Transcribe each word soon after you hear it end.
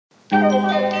Hey,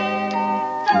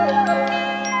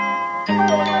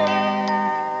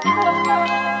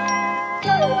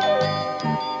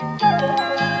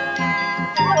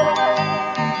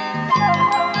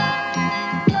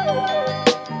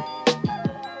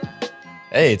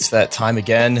 it's that time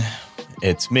again.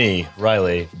 It's me,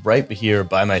 Riley, right here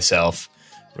by myself,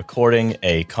 recording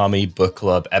a Commie Book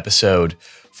Club episode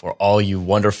for all you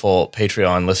wonderful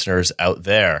Patreon listeners out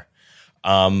there.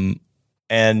 And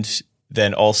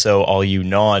then also all you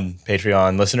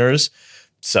non-Patreon listeners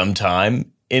sometime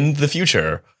in the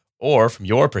future, or from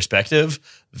your perspective,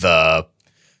 the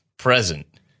present.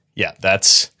 Yeah,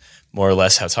 that's more or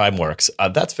less how time works.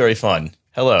 That's very fun.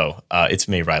 Hello, it's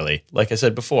me, Riley. Like I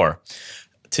said before,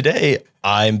 today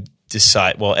I'm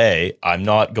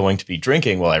not going to be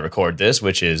drinking while I record this,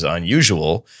 which is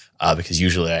unusual because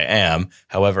usually I am.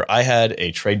 However, I had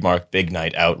a trademark big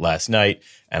night out last night,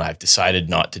 and I've decided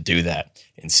not to do that.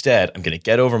 Instead, I'm going to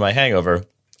get over my hangover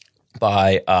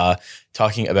by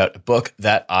talking about a book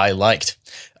that I liked.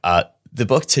 The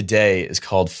book today is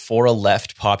called For a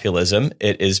Left Populism.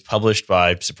 It is published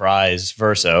by Surprise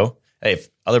Verso. Hey, if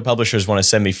other publishers want to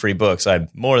send me free books, I'm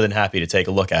more than happy to take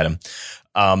a look at them.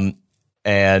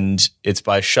 And it's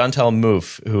by Chantal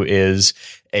Mouffe, who is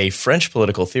a French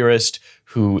political theorist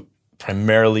who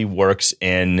primarily works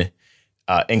in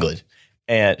England.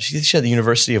 And she's at the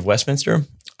University of Westminster.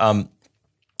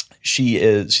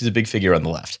 She's a big figure on the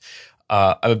left.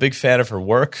 I'm a big fan of her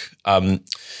work.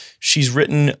 She's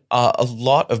written a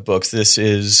lot of books. This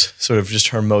is sort of just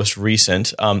her most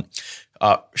recent.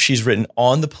 She's written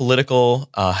on the political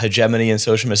hegemony and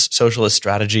socialist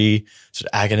strategy,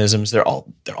 sort of agonisms. They're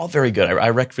all very good. I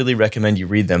really recommend you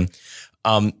read them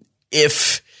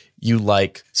if you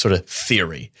like sort of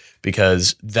theory,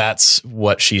 because that's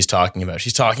what she's talking about.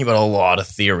 She's talking about a lot of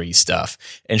theory stuff,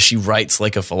 and she writes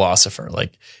like a philosopher.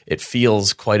 Like, it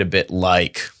feels quite a bit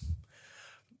like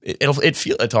it'll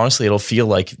feel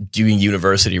like doing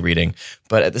university reading,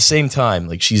 but at the same time,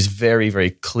 like, she's very,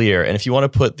 very clear. And if you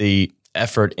want to put the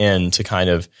effort in to kind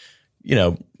of,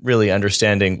 really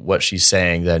understanding what she's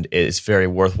saying, then it's very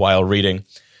worthwhile reading.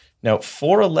 Now,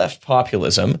 For a Left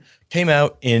Populism came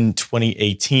out in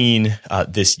 2018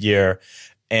 this year,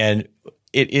 and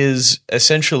it is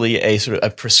essentially a sort of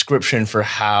a prescription for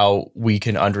how we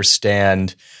can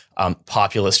understand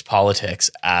populist politics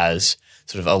as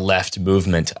sort of a left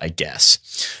movement, I guess.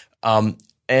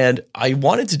 And I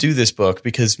wanted to do this book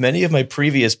because many of my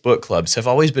previous book clubs have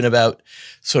always been about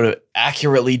sort of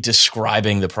accurately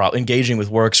describing the problem, engaging with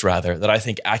works, rather, that I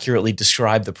think accurately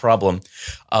describe the problem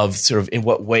of sort of in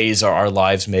what ways are our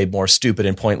lives made more stupid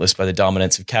and pointless by the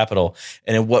dominance of capital,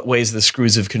 and in what ways the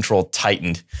screws of control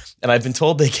tightened. And I've been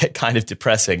told they get kind of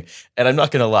depressing. And I'm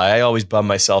not going to lie, I always bum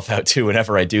myself out too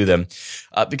whenever I do them,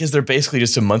 because they're basically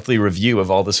just a monthly review of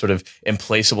all the sort of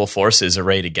implacable forces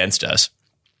arrayed against us.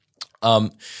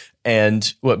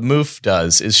 And what Mouffe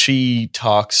does is she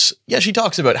talks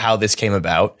about how this came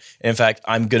about. And in fact,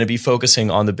 I'm going to be focusing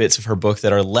on the bits of her book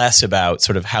that are less about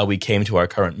sort of how we came to our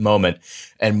current moment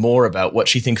and more about what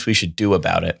she thinks we should do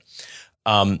about it.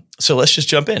 So let's just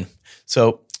jump in.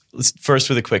 So let's first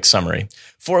with a quick summary.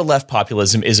 For a Left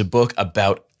Populism is a book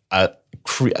about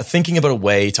thinking about a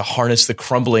way to harness the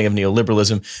crumbling of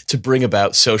neoliberalism to bring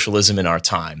about socialism in our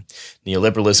time.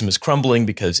 Neoliberalism is crumbling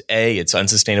because A, it's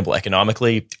unsustainable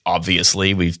economically.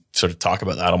 Obviously, we sort of talk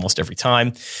about that almost every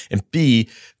time. And B,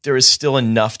 there is still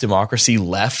enough democracy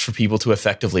left for people to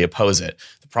effectively oppose it.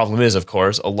 The problem is, of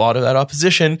course, a lot of that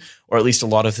opposition, or at least a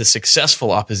lot of the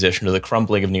successful opposition to the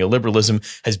crumbling of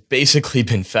neoliberalism, has basically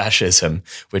been fascism,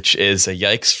 which is a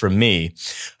yikes from me.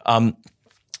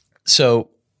 So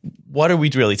what are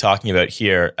we really talking about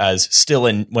here as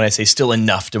when I say still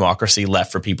enough democracy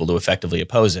left for people to effectively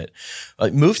oppose it?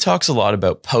 Mouffe talks a lot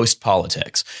about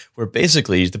post-politics, where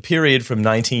basically the period from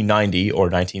 1990 or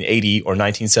 1980 or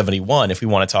 1971, if we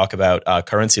want to talk about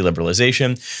currency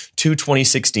liberalization, to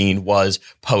 2016 was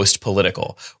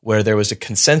post-political, where there was a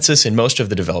consensus in most of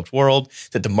the developed world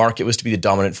that the market was to be the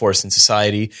dominant force in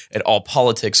society and all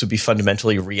politics would be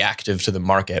fundamentally reactive to the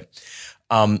market.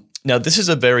 Now, this is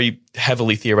a very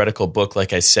heavily theoretical book,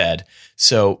 like I said,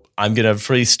 so I'm going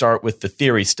to really start with the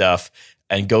theory stuff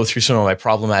and go through some of my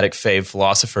problematic fave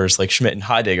philosophers like Schmitt and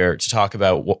Heidegger to talk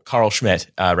about Carl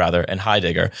Schmitt, and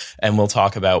Heidegger, and we'll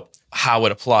talk about how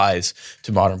it applies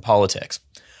to modern politics,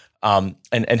 and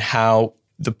how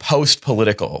the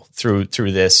post-political through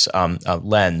this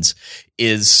lens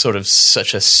is sort of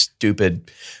such a stupid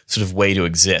sort of way to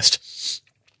exist.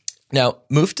 Now,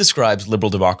 Mouffe describes liberal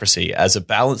democracy as a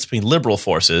balance between liberal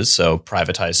forces, so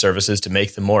privatized services to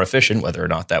make them more efficient, whether or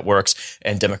not that works,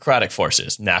 and democratic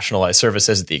forces, nationalized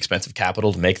services at the expense of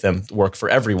capital to make them work for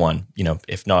everyone,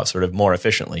 if not sort of more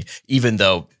efficiently, even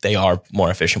though they are more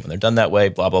efficient when they're done that way,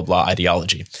 blah, blah, blah,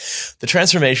 ideology. The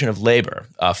transformation of labor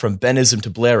from Benism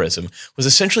to Blairism was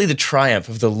essentially the triumph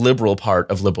of the liberal part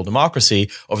of liberal democracy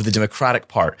over the democratic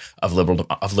part of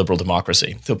liberal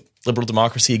democracy. So liberal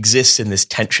democracy exists in this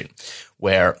tension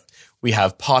where we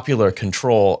have popular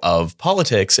control of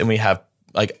politics and we have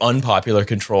like unpopular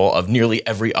control of nearly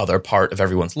every other part of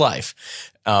everyone's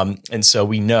life. And so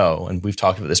we know, and we've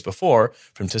talked about this before,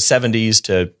 from the 70s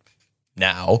to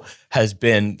now has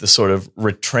been the sort of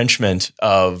retrenchment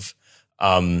of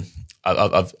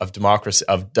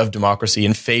democracy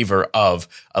in favor of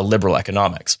liberal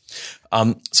economics.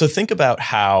 So think about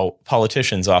how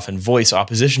politicians often voice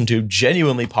opposition to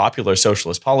genuinely popular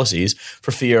socialist policies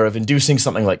for fear of inducing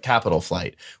something like capital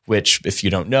flight, which, if you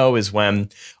don't know, is when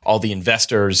all the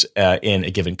investors in a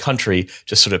given country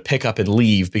just sort of pick up and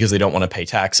leave because they don't want to pay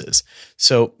taxes.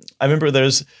 So I remember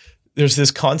there's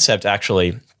this concept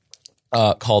actually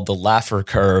called the Laffer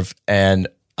curve, and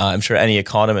I'm sure any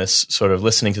economists sort of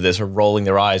listening to this are rolling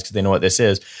their eyes because they know what this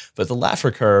is. But the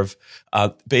Laffer curve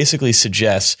basically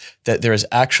suggests that there is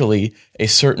actually a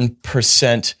certain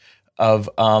percent of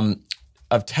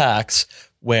tax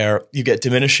where you get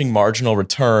diminishing marginal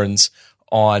returns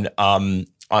on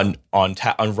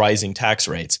rising tax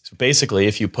rates. So basically,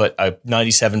 if you put a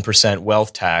 97%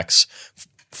 wealth tax,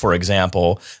 for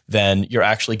example, then you're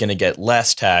actually going to get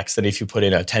less tax than if you put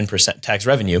in a 10% tax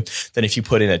revenue than if you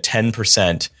put in a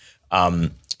 10%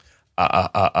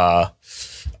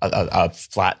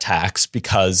 flat tax,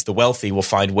 because the wealthy will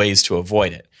find ways to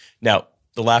avoid it. Now,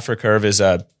 the Laffer curve is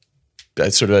a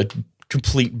sort of a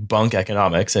complete bunk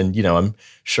economics, and I'm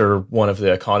sure one of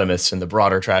the economists in the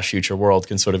broader Trash Future world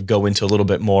can sort of go into a little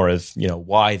bit more of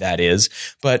why that is.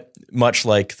 But much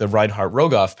like the Reinhart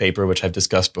Rogoff paper, which I've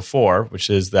discussed before, which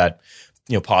is that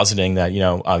positing that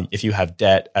if you have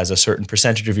debt as a certain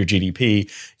percentage of your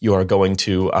GDP, you are going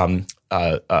to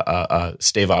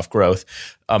stave off growth.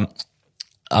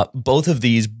 Both of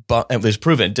these it was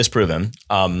disproven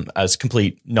as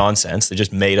complete nonsense. They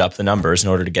just made up the numbers in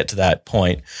order to get to that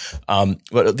point.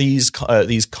 But these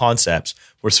concepts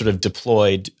were sort of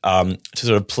deployed to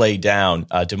sort of play down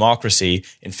democracy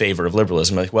in favor of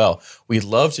liberalism. Like, well, we'd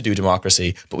love to do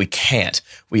democracy, but we can't.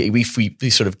 We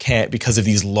sort of can't because of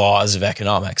these laws of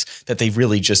economics that they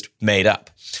really just made up.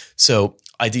 So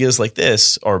ideas like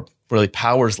this, or really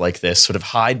powers like this, sort of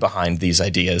hide behind these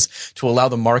ideas to allow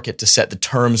the market to set the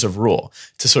terms of rule,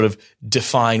 to sort of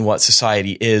define what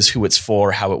society is, who it's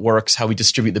for, how it works, how we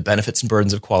distribute the benefits and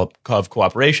burdens of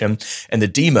cooperation. And the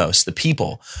demos, the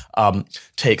people,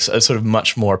 takes a sort of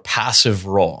much more passive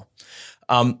role.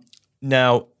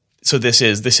 Now, so this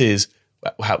is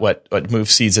what Mouffe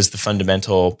sees as the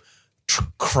fundamental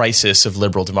crisis of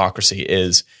liberal democracy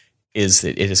is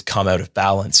that it has come out of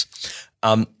balance.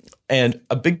 And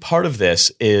a big part of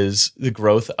this is the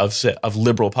growth of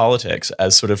liberal politics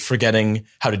as sort of forgetting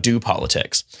how to do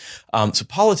politics. So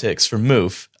politics for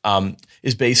Mouffe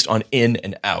is based on in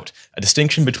and out, a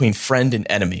distinction between friend and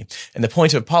enemy. And the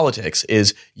point of politics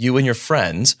is you and your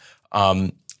friends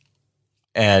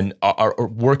and are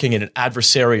working in an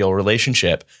adversarial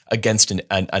relationship against an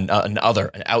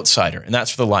outsider. And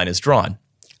that's where the line is drawn.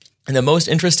 And the most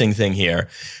interesting thing here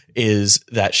is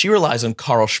that she relies on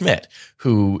Carl Schmitt,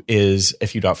 who is,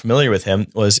 if you're not familiar with him,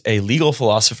 was a legal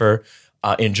philosopher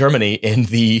in Germany in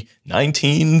the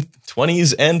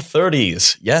 1920s and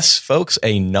 30s. Yes, folks,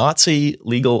 a Nazi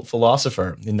legal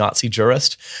philosopher, a Nazi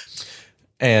jurist.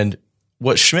 And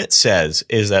what Schmitt says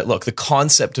is that, look, the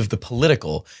concept of the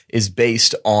political is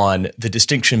based on the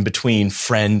distinction between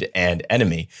friend and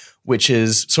enemy, which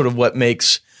is sort of what made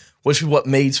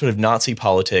sort of Nazi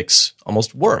politics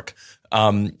almost work.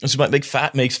 So what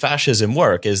makes fascism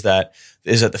work is that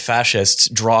the fascists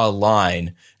draw a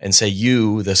line and say,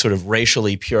 you, the sort of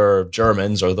racially pure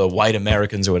Germans or the white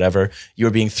Americans or whatever,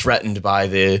 you're being threatened by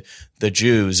the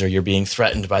Jews, or you're being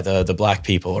threatened by the black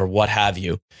people, or what have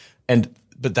you.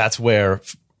 But that's where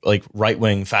like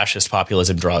right-wing fascist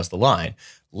populism draws the line.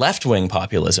 Left-wing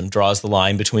populism draws the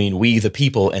line between we, the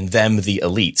people, and them, the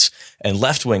elites. And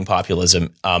left-wing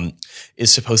populism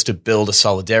is supposed to build a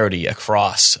solidarity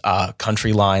across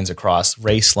country lines, across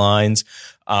race lines,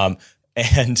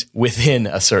 and within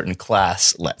a certain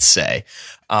class, let's say.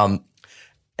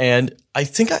 And I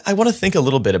think I want to think a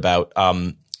little bit about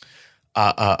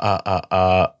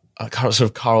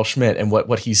Carl Schmitt and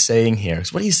what he's saying here.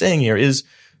 So what he's saying here is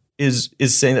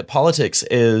saying that politics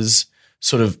is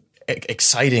sort of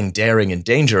exciting, daring, and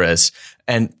dangerous.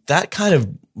 And that kind of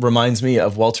reminds me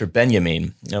of Walter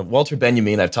Benjamin. Walter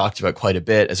Benjamin, I've talked about quite a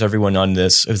bit. As everyone on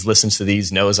this who listens to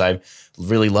these knows, I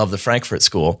really love the Frankfurt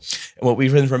School. And what we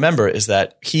remember is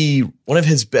that one of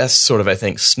his best sort of, I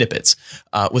think, snippets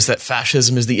was that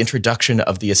fascism is the introduction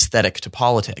of the aesthetic to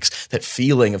politics, that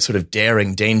feeling of sort of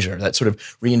daring danger, that sort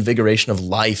of reinvigoration of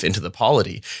life into the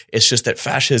polity. It's just that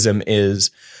fascism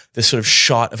is this sort of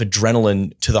shot of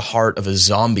adrenaline to the heart of a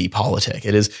zombie politic.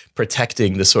 It is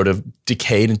protecting the sort of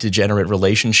decayed and degenerate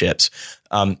relationships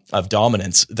of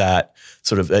dominance that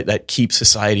sort of that keep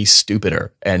society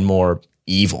stupider and more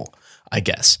evil, I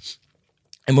guess.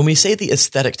 And when we say the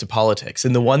aesthetic to politics,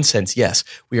 in the one sense, yes,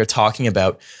 we are talking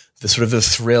about the sort of the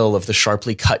thrill of the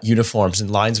sharply cut uniforms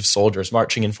and lines of soldiers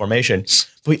marching in formation.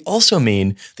 But we also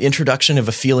mean the introduction of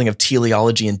a feeling of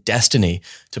teleology and destiny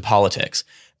to politics,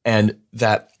 and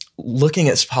that looking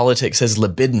at politics as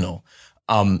libidinal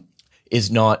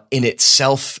is not in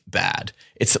itself bad.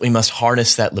 It's that we must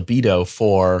harness that libido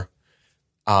for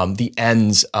the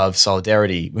ends of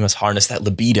solidarity. We must harness that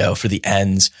libido for the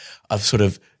ends of sort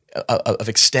of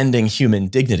extending human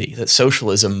dignity, that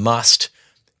socialism must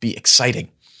be exciting.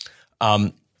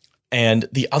 And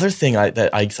the other thing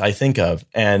that I think of,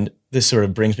 and this sort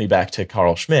of brings me back to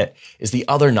Carl Schmitt, is the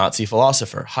other Nazi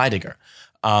philosopher, Heidegger.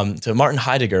 So Martin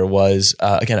Heidegger was,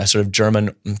 again, a sort of German,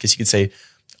 I guess you could say,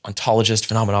 ontologist,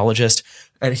 phenomenologist,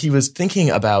 and he was thinking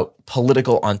about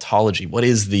political ontology. What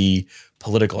is the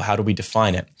political? How do we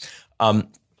define it?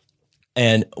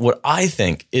 And what I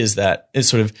think is that is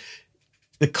sort of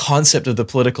the concept of the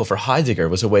political for Heidegger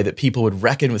was a way that people would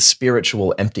reckon with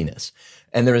spiritual emptiness.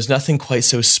 And there is nothing quite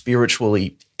so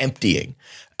spiritually emptying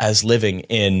as living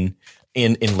in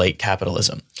late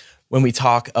capitalism. When we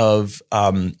talk of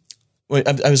I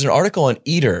was an article on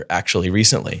Eater actually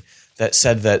recently that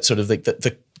said that sort of like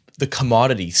the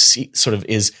commodity sort of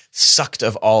is sucked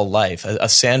of all life. A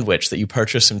sandwich that you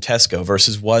purchase from Tesco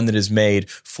versus one that is made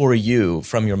for you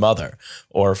from your mother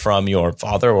or from your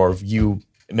father, or you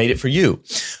made it for you.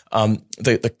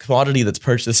 The commodity that's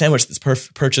purchased, the sandwich that's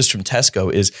purchased from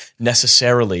Tesco is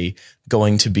necessarily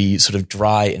going to be sort of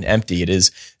dry and empty.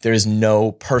 There is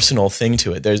no personal thing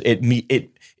to it.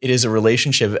 It is a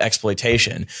relationship of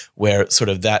exploitation where sort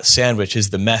of that sandwich is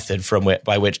the method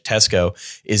by which Tesco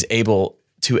is able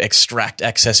to extract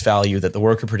excess value that the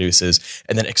worker produces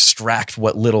and then extract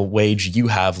what little wage you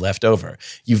have left over.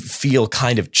 You feel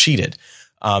kind of cheated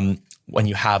when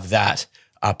you have that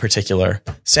particular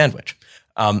sandwich.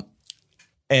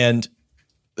 And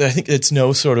I think it's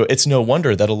no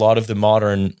wonder that a lot of the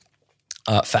modern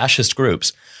fascist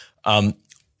groups,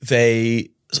 they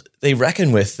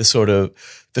reckon with the sort of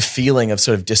the feeling of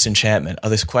sort of disenchantment of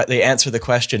this. They answer the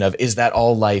question of, is that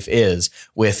all life is,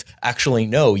 with actually,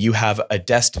 no, you have a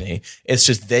destiny. It's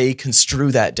just they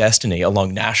construe that destiny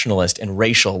along nationalist and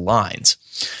racial lines.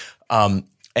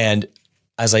 And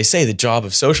as I say, the job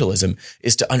of socialism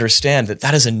is to understand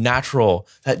that is a natural,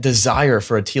 that desire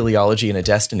for a teleology and a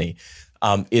destiny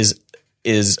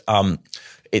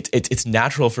it's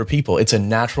natural for people. It's a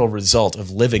natural result of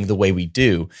living the way we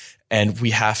do. And we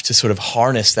have to sort of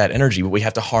harness that energy, but we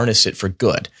have to harness it for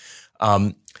good.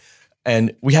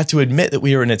 And we have to admit that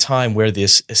we are in a time where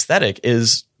this aesthetic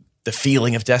is the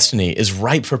feeling of destiny is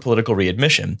ripe for political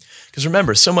readmission. Because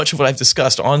remember, so much of what I've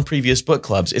discussed on previous book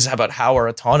clubs is about how our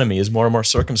autonomy is more and more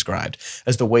circumscribed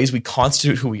as the ways we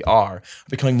constitute who we are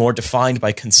becoming more defined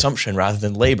by consumption rather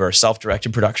than labor,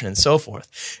 self-directed production, and so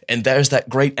forth. And there's that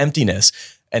great emptiness.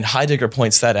 And Heidegger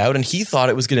points that out, and he thought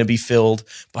it was going to be filled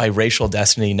by racial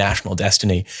destiny, national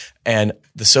destiny. And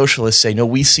the socialists say, no,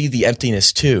 we see the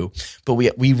emptiness too, but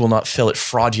we will not fill it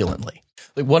fraudulently.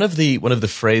 Like one of the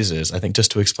phrases, I think,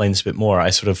 just to explain this a bit more,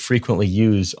 I sort of frequently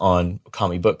use on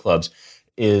comic book clubs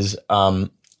is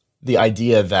the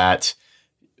idea that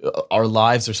our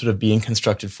lives are sort of being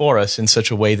constructed for us in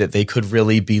such a way that they could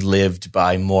really be lived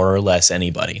by more or less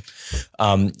anybody.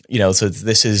 So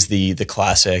this is the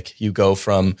classic. You go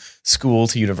from school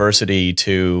to university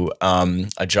to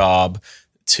a job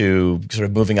to sort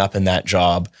of moving up in that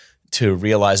job to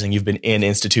realizing you've been in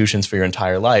institutions for your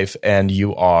entire life, and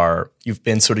you've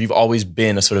always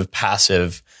been a sort of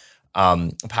passive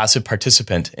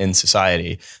participant in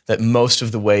society, that most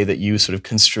of the way that you sort of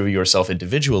construe yourself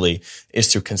individually is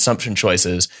through consumption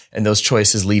choices, and those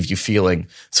choices leave you feeling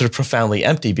sort of profoundly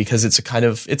empty because it's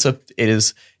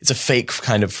a fake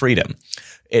kind of freedom.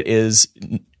 It is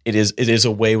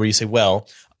a way where you say, well,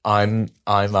 I'm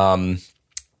a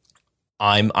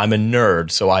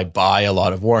nerd, so I buy a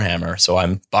lot of Warhammer. So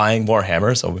I'm buying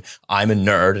Warhammer, so I'm a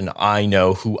nerd, and I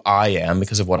know who I am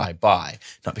because of what I buy,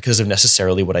 not because of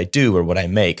necessarily what I do or what I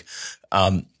make.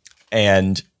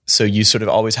 And so you sort of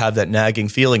always have that nagging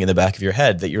feeling in the back of your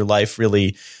head that your life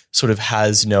really sort of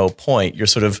has no point. You're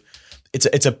sort of,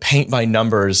 it's a paint by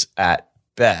numbers at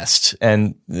best.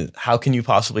 And how can you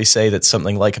possibly say that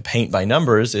something like a paint by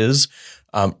numbers is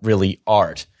really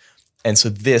art? And so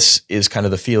this is kind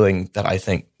of the feeling that I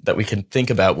think that we can think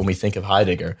about when we think of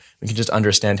Heidegger. We can just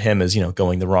understand him as,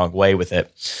 going the wrong way with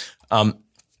it.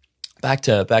 Back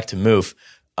to Mouffe.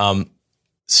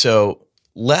 So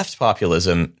left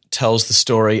populism tells the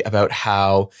story about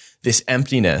how this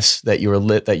emptiness that you're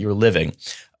living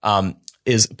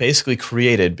is basically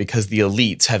created because the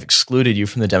elites have excluded you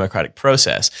from the democratic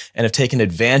process and have taken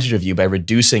advantage of you by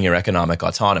reducing your economic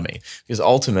autonomy. Because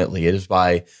ultimately, it is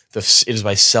by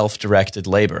self-directed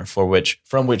labor from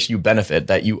which you benefit,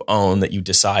 that you own, that you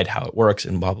decide how it works,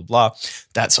 and blah blah blah.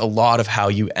 That's a lot of how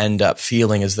you end up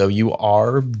feeling as though you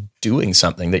are doing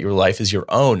something, that your life is your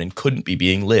own and couldn't be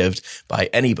being lived by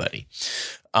anybody.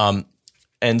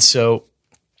 And so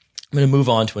I'm going to move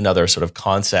on to another sort of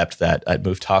concept that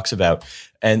Mouffe talks about.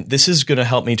 And this is going to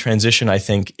help me transition, I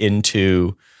think,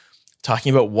 into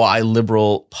talking about why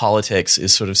liberal politics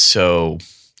is sort of so,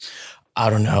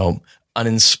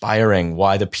 uninspiring,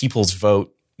 why the people's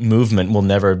vote movement will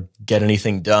never get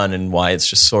anything done, and why it's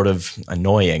just sort of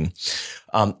annoying.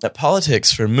 That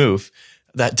politics for Mouffe,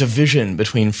 that division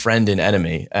between friend and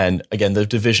enemy, and again, the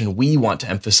division we want to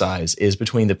emphasize is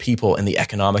between the people and the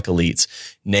economic elites,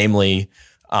 namely,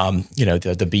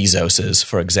 the Bezoses,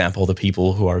 for example, the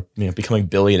people who are becoming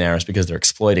billionaires because they're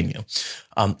exploiting you.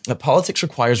 That politics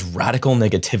requires radical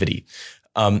negativity,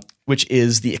 which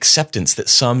is the acceptance that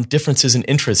some differences in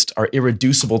interest are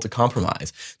irreducible to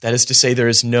compromise. That is to say, there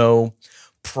is no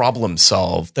problem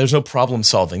solved. There's no problem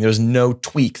solving. There's no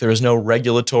tweak. There is no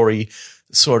regulatory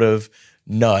sort of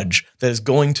nudge that is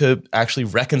going to actually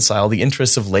reconcile the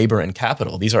interests of labor and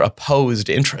capital. These are opposed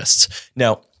interests.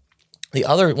 Now,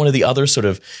 one of the other sort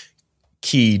of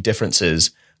key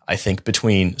differences, I think,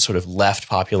 between sort of left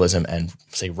populism and,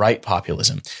 say, right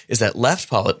populism is that left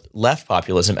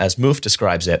populism, as Mouffe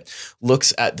describes it,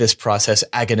 looks at this process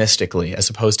agonistically as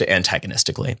opposed to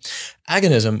antagonistically.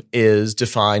 Agonism is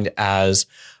defined as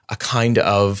a kind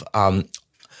of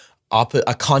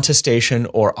a contestation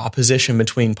or opposition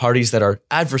between parties that are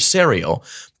adversarial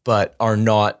but are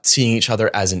not seeing each other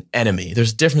as an enemy.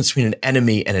 There's a difference between an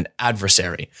enemy and an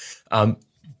adversary. An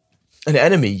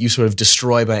enemy you sort of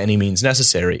destroy by any means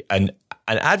necessary. An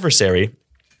adversary,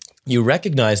 you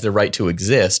recognize their right to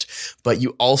exist, but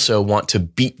you also want to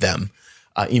beat them.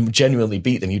 You genuinely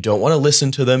beat them. You don't want to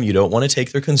listen to them. You don't want to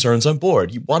take their concerns on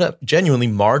board. You want to genuinely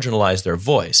marginalize their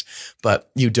voice,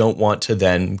 but you don't want to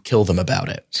then kill them about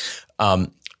it.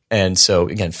 And so,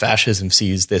 again, fascism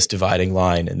sees this dividing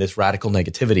line and this radical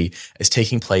negativity as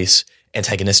taking place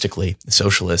antagonistically.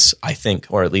 Socialists, I think,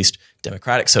 or at least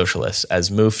democratic socialists, as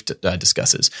Mouffe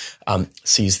discusses,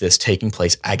 sees this taking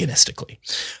place agonistically.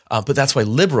 But that's why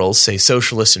liberals say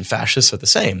socialists and fascists are the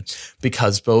same,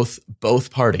 because both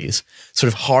parties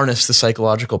sort of harness the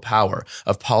psychological power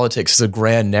of politics as a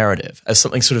grand narrative, as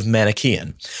something sort of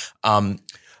Manichaean,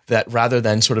 that rather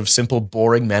than sort of simple,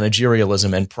 boring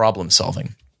managerialism and problem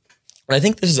solving. And I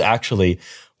think this is actually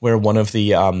where one of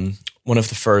the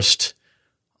first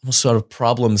sort of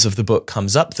problems of the book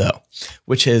comes up, though,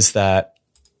 which is that,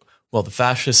 well, the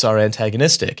fascists are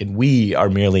antagonistic and we are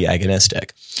merely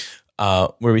agonistic,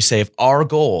 where we say if our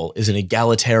goal is an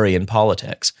egalitarian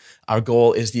politics, our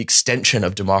goal is the extension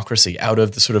of democracy out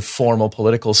of the sort of formal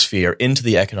political sphere into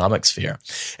the economic sphere.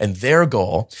 And their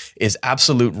goal is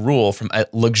absolute rule from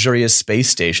luxurious space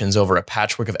stations over a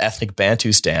patchwork of ethnic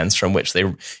Bantustans from which they,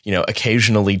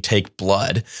 occasionally take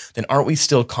blood. Then aren't we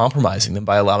still compromising them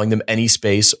by allowing them any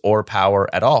space or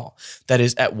power at all? That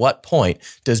is, at what point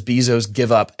does Bezos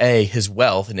give up his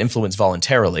wealth and influence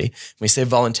voluntarily? When we say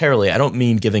voluntarily, I don't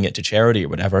mean giving it to charity or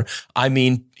whatever. I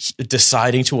mean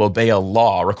deciding to obey a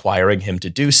law requiring him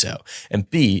to do so. And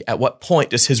B, at what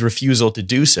point does his refusal to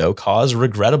do so cause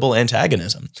regrettable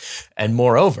antagonism? And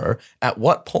moreover, at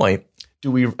what point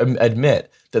do we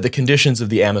admit that the conditions of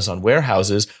the Amazon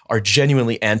warehouses are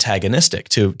genuinely antagonistic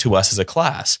to us as a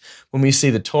class? When we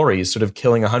see the Tories sort of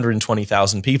killing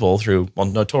 120,000 people through,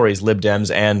 no Tories, Lib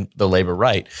Dems, and the Labour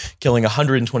right, killing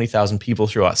 120,000 people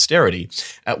through austerity,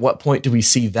 at what point do we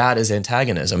see that as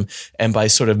antagonism? And by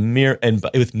sort of mere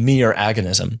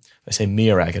agonism, I say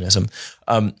mere agonism,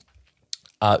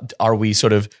 are we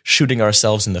sort of shooting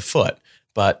ourselves in the foot?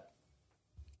 But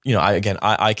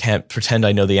I can't pretend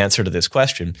I know the answer to this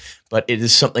question, but it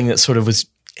is something that sort of was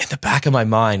in the back of my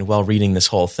mind while reading this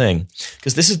whole thing,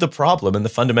 because this is the problem and the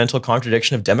fundamental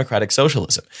contradiction of democratic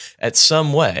socialism. At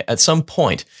some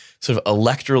point, sort of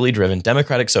electorally driven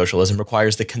democratic socialism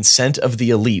requires the consent of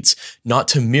the elites not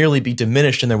to merely be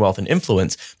diminished in their wealth and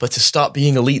influence, but to stop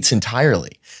being elites entirely.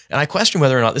 And I question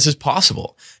whether or not this is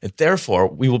possible. And therefore,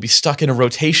 we will be stuck in a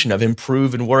rotation of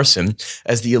improve and worsen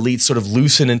as the elites sort of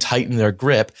loosen and tighten their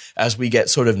grip as we get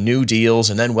sort of New Deals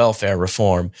and then welfare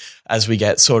reform, as we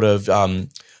get sort of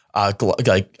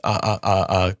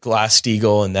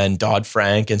Glass-Steagall and then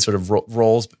Dodd-Frank and sort of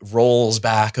rolls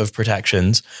back of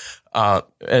protections.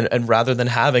 And rather than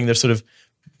having their sort of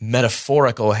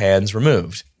metaphorical hands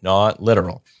removed, not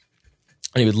literal.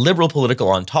 Anyway, liberal political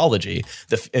ontology,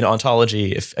 in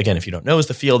ontology, if you don't know, is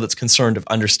the field that's concerned of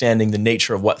understanding the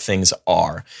nature of what things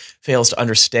are, fails to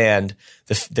understand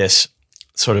this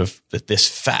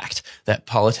fact that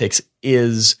politics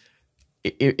is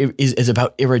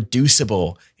about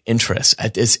irreducible interests.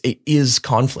 It is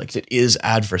conflict. It is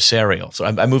adversarial. So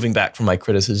I'm moving back from my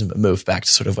criticism, but move back to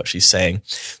sort of what she's saying,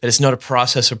 that it's not a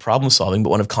process of problem solving,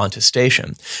 but one of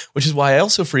contestation, which is why I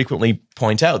also frequently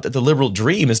point out that the liberal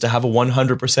dream is to have a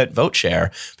 100% vote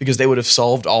share, because they would have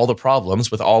solved all the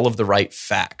problems with all of the right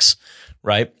facts,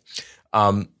 right?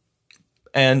 And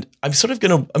I'm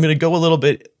going to go a little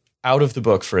bit out of the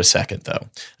book for a second, though.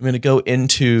 I'm going to go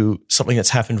into something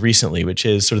that's happened recently, which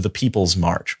is sort of the People's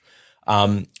March.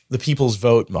 The People's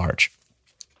Vote March.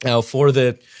 Now, for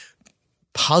the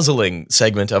puzzling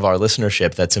segment of our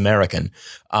listenership that's American,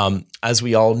 as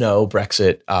we all know,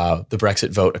 the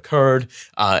Brexit vote occurred,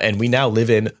 and we now live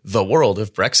in the world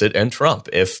of Brexit and Trump,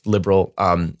 if liberal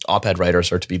op-ed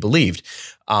writers are to be believed.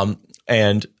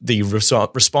 And the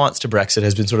response to Brexit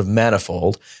has been sort of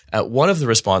manifold. One of the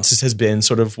responses has been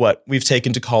sort of what we've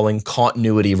taken to calling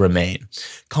continuity remain.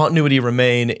 Continuity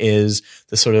remain is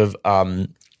the sort of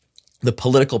the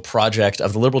political project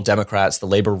of the Liberal Democrats, the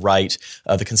Labour right,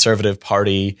 the Conservative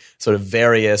Party, sort of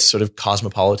various sort of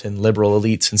cosmopolitan liberal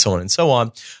elites and so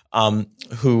on,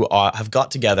 who have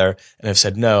got together and have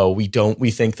said, no, we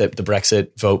think that the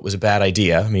Brexit vote was a bad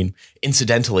idea. I mean,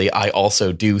 incidentally, I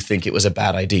also do think it was a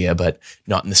bad idea, but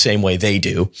not in the same way they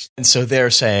do. And so they're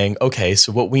saying, okay,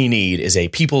 so what we need is a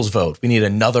people's vote. We need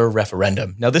another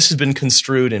referendum. Now, this has been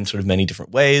construed in sort of many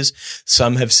different ways.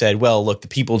 Some have said, well, look, the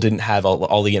people didn't have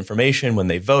all the information when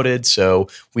they voted, so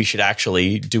we should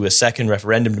actually do a second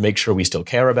referendum to make sure we still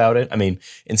care about it. I mean,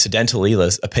 incidentally,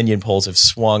 the opinion polls have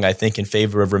swung, I think, in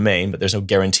favor of Remain, but there's no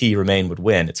guarantee Remain would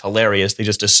win. It's hilarious. They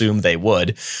just assume they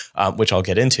would, which I'll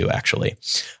get into, actually.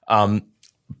 The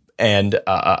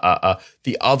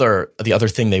other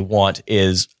thing they want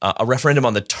is a referendum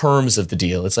on the terms of the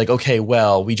deal. It's like, okay,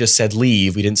 well, we just said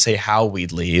leave. We didn't say how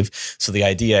we'd leave. So the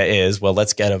idea is, well,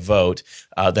 let's get a vote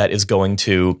that is going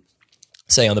to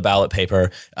say on the ballot paper,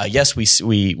 yes,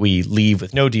 we leave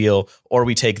with no deal, or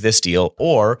we take this deal,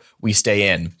 or we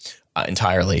stay in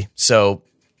entirely. So,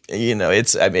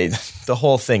 the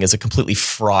whole thing is a completely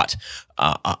fraught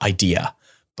idea.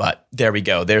 But there we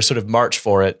go. They're sort of march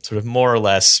for it, sort of more or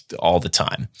less all the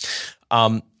time.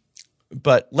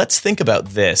 But let's think about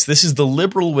this. This is the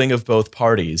liberal wing of both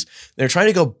parties. They're trying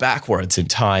to go backwards in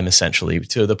time, essentially,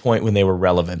 to the point when they were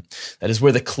relevant. That is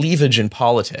where the cleavage in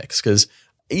politics, because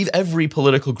every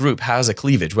political group has a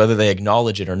cleavage, whether they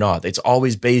acknowledge it or not. It's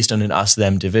always based on an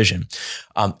us-them division.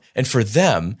 And for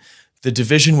them, the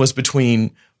division was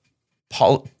between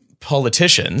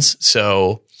politicians,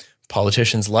 so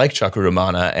politicians like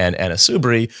Chakuramana and Anna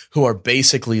Soubry, who are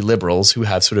basically liberals who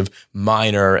have sort of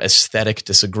minor aesthetic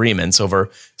disagreements over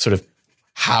sort of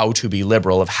how to be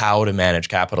liberal, of how to manage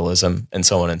capitalism, and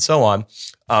so on and so on.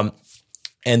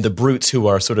 And the brutes who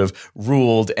are sort of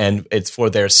ruled, and it's for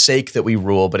their sake that we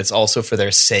rule, but it's also for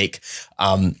their sake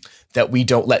that we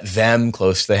don't let them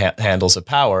close to the handles of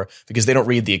power, because they don't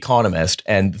read The Economist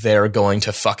and they're going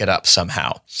to fuck it up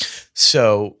somehow.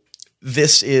 So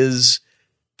this is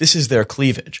their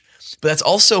cleavage. But that's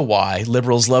also why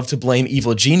liberals love to blame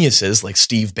evil geniuses like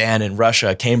Steve Bannon,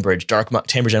 Russia, Cambridge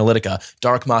Analytica,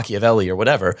 Dark Machiavelli, or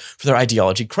whatever, for their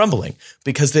ideology crumbling,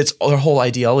 because their whole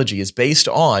ideology is based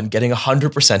on getting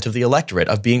 100% of the electorate,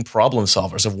 of being problem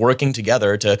solvers, of working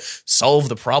together to solve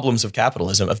the problems of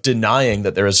capitalism, of denying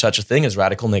that there is such a thing as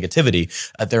radical negativity,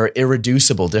 that there are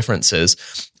irreducible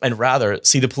differences, and rather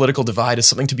see the political divide as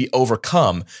something to be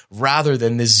overcome rather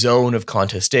than this zone of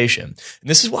contestation. And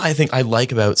this is why I think I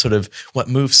like about sort of what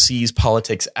Mouffe sees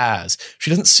politics as. She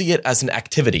doesn't see it as an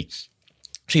activity.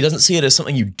 She doesn't see it as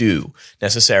something you do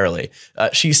necessarily.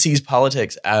 She sees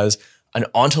politics as an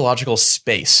ontological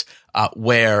space,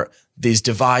 where these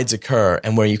divides occur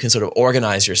and where you can sort of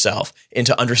organize yourself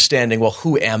into understanding, well,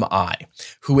 who am I?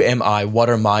 Who am I? What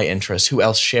are my interests? Who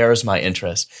else shares my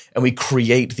interests? And we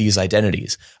create these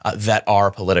identities that are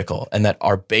political and that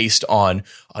are based on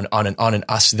an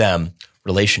us-them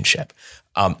relationship.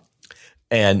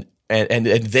 And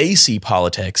they see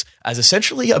politics as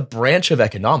essentially a branch of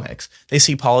economics. They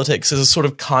see politics as a sort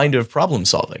of kind of problem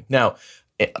solving. Now,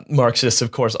 Marxists, of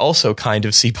course, also kind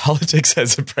of see politics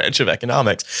as a branch of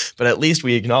economics, but at least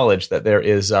we acknowledge that there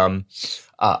is that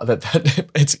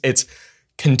it's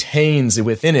contains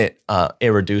within it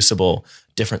irreducible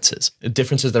differences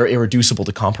that are irreducible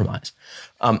to compromise,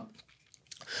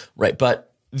 right?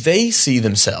 But they see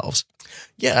themselves,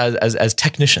 as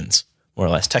technicians, more or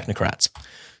less technocrats.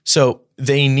 So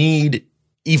they need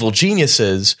evil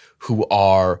geniuses who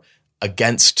are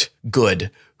against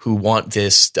good, who want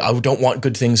don't want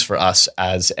good things for us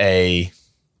as a,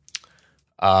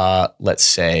 let's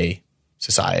say,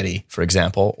 society, for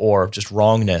example, or just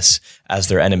wrongness as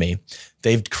their enemy.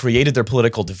 They've created their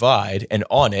political divide, and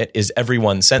on it is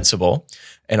everyone sensible.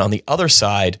 And on the other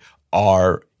side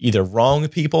are either wrong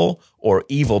people or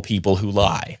evil people who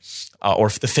lie, or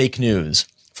the fake news,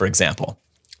 for example,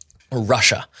 or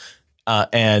Russia.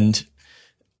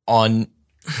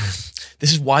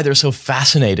 This is why they're so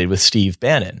fascinated with Steve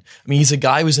Bannon. I mean, he's a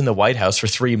guy who was in the White House for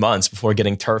 3 months before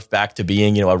getting turfed back to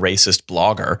being, a racist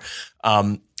blogger.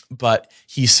 But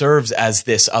he serves as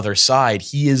this other side.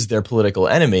 He is their political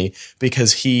enemy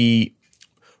because he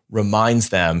reminds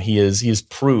them, he is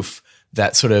proof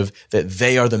that that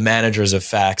they are the managers of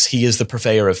facts. He is the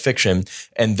purveyor of fiction.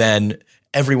 And then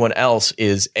everyone else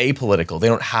is apolitical. They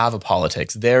don't have a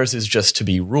politics. Theirs is just to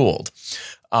be ruled.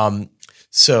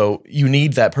 So you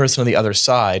need that person on the other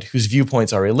side whose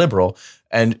viewpoints are illiberal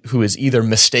and who is either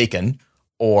mistaken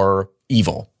or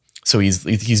evil. So he's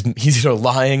either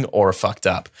lying or fucked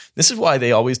up. This is why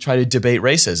they always try to debate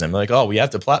racism. Like, oh, we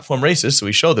have to platform racists, so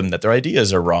we show them that their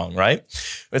ideas are wrong, right?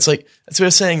 It's like, that's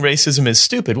what saying racism is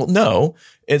stupid. Well, no,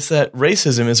 it's that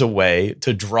racism is a way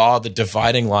to draw the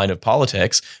dividing line of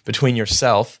politics between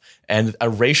yourself and a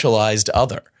racialized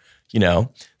other.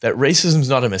 That racism is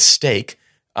not a mistake.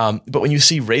 But when you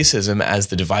see racism as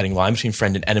the dividing line between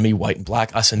friend and enemy, white and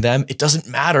black, us and them, it doesn't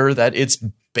matter that it's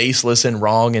baseless and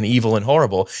wrong and evil and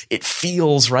horrible. It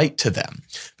feels right to them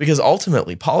because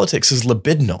ultimately politics is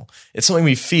libidinal. It's something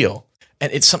we feel,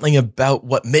 and it's something about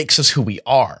what makes us who we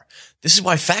are. This is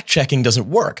why fact-checking doesn't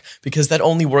work, because that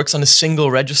only works on a single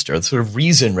register, the sort of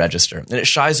reason register, and it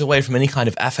shies away from any kind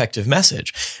of affective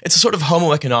message. It's a sort of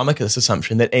homo economicus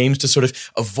assumption that aims to sort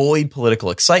of avoid political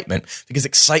excitement, because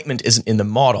excitement isn't in the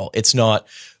model. It's not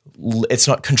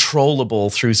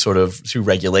controllable through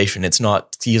regulation. It's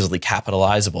not easily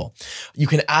capitalizable. You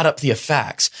can add up the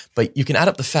facts, but you can't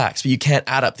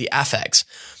add up the affects.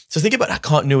 So think about how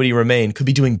Continuity Remain could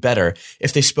be doing better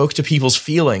if they spoke to people's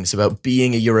feelings about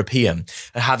being a European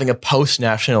and having a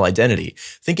post-national identity.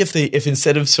 Think if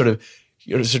instead of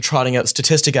trotting out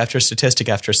statistic after statistic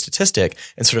after statistic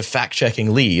and sort of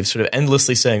fact-checking leaves, sort of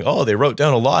endlessly saying, oh, they wrote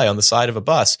down a lie on the side of a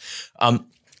bus. And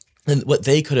what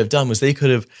they could have done was they could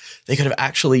have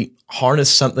actually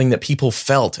harnessed something that people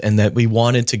felt and that we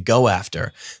wanted to go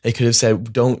after. They could have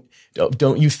said, don't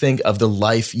you think of the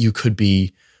life you could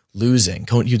be losing,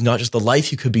 not just the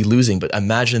life you could be losing, but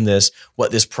imagine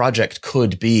what this project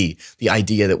could be, the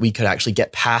idea that we could actually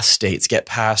get past states, get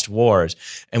past wars,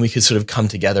 and we could sort of come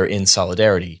together in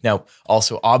solidarity. Now,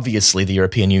 also, obviously, the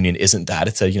European Union isn't that.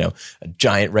 It's a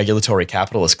giant regulatory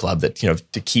capitalist club that,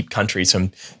 to keep countries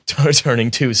from turning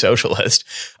too socialist.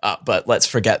 But let's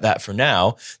forget that for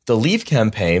now. The Leave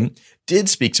campaign did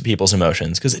speak to people's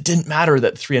emotions because it didn't matter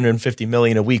that $350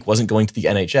 million a week wasn't going to the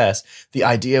NHS. The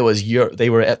idea was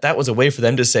that was a way for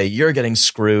them to say, you're getting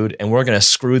screwed and we're going to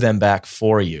screw them back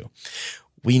for you.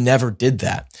 We never did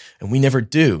that, and we never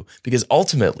do, because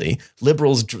ultimately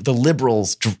the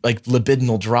liberals like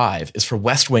libidinal drive is for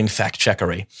West Wing fact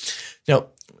checkery. Now,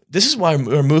 this is why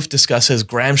Mouf discusses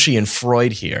Gramsci and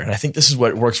Freud here. And I think this is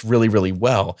what works really, really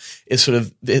well, is sort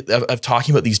of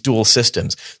talking about these dual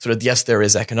systems. Sort of, yes, there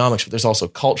is economics, but there's also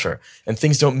culture. And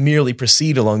things don't merely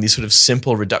proceed along these sort of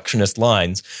simple reductionist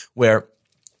lines where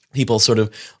people sort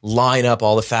of line up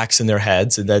all the facts in their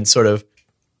heads and then sort of,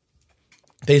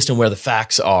 based on where the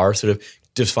facts are, sort of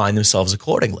define themselves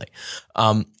accordingly.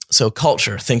 So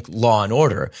culture, think Law and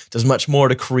Order, does much more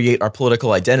to create our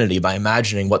political identity by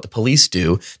imagining what the police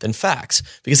do than facts,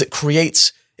 because it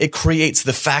creates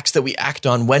the facts that we act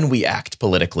on when we act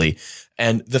politically.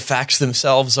 And the facts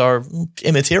themselves are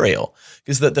immaterial,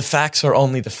 because the facts are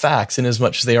only the facts in as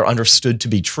much as they are understood to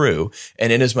be true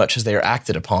and in as much as they are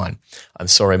acted upon. I'm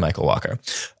sorry, Michael Walker.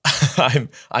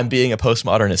 I'm being a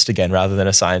postmodernist again rather than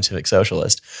a scientific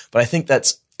socialist. But I think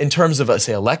that's, in terms of,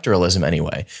 say, electoralism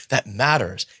anyway, that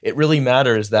matters. It really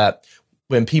matters that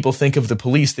when people think of the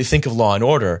police, they think of law and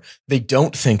order. They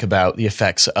don't think about the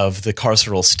effects of the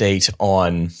carceral state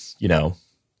on,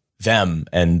 them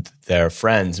and their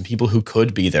friends and people who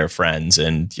could be their friends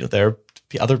and, their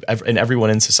and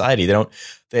everyone in society.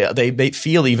 They may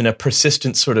feel even a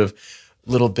persistent sort of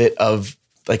little bit of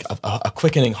like a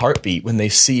quickening heartbeat when they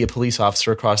see a police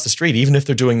officer across the street, even if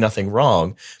they're doing nothing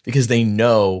wrong, because they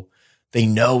know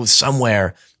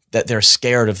somewhere that they're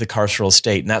scared of the carceral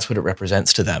state, and that's what it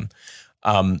represents to them.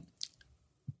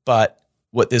 But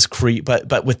with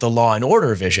the law and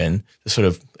order vision, the sort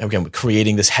of, again,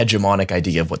 creating this hegemonic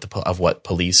idea of what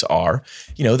police are,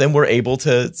 then we're able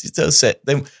to set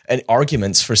them, and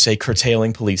arguments for, say,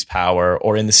 curtailing police power,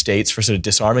 or in the States for sort of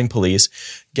disarming police,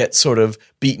 get sort of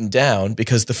beaten down,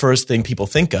 because the first thing people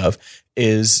think of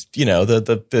is,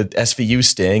 the SVU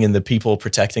sting and the people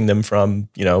protecting them from,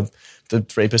 the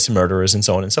rapists and murderers and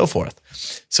so on and so forth.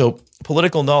 So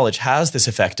political knowledge has this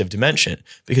effective dimension,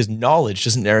 because knowledge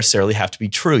doesn't necessarily have to be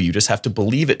true. You just have to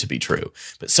believe it to be true.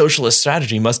 But socialist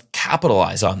strategy must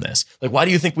capitalize on this. Like, why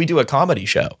do you think we do a comedy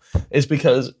show? It's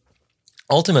because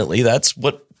ultimately that's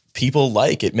what people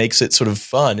like. It makes it sort of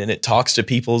fun, and it talks to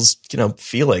people's,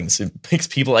 feelings. It makes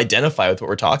people identify with what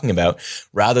we're talking about,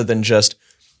 rather than just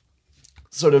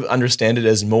sort of understand it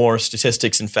as more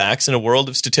statistics and facts in a world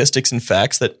of statistics and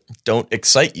facts that don't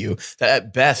excite you, that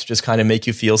at best just kind of make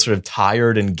you feel sort of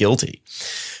tired and guilty.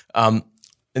 And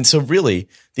so really,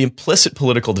 the implicit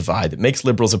political divide that makes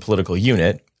liberals a political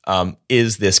unit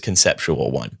is this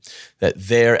conceptual one, that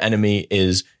their enemy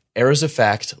is errors of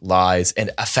fact, lies,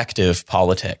 and effective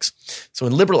politics. So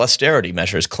when liberal austerity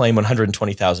measures claim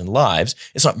 120,000 lives,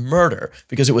 it's not murder,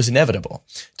 because it was inevitable.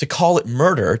 To call it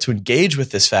murder, to engage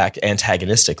with this fact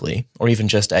antagonistically, or even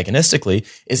just agonistically,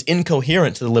 is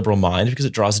incoherent to the liberal mind, because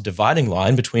it draws a dividing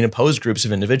line between opposed groups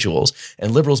of individuals,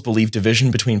 and liberals believe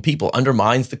division between people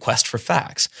undermines the quest for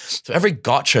facts. So every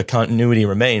gotcha continuity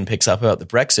Remain picks up about the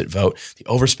Brexit vote, the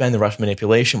overspend, the Russian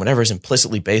manipulation, whatever is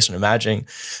implicitly based on imagining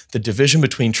the division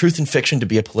between truth and fiction to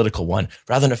be a political one,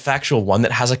 rather than a factual one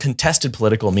that has a contested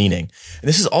political meaning. And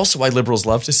this is also why liberals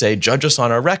love to say, judge us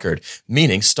on our record,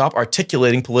 meaning stop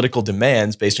articulating political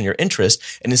demands based on your interest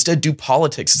and instead do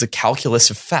politics as a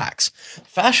calculus of facts.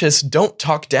 Fascists don't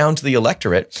talk down to the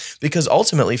electorate, because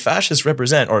ultimately fascists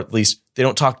represent, or at least they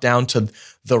don't talk down to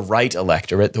the right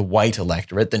electorate, the white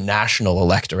electorate, the national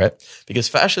electorate, because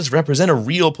fascists represent a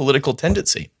real political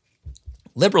tendency.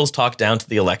 Liberals talk down to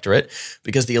the electorate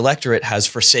because the electorate has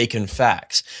forsaken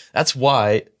facts. That's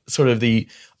why sort of the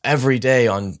every day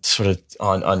on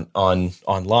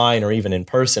online or even in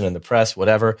person in the press,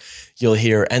 whatever, you'll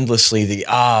hear endlessly the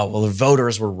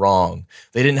voters were wrong.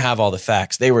 They didn't have all the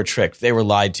facts. They were tricked. They were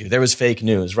lied to. There was fake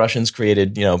news. Russians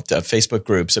created, Facebook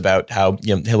groups about how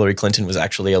Hillary Clinton was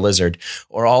actually a lizard,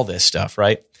 or all this stuff,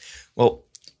 right? Well,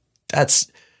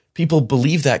 people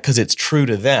believe that because it's true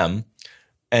to them.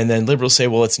 And then liberals say,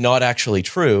 well, it's not actually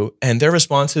true. And their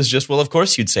response is just, well, of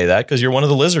course you'd say that because you're one of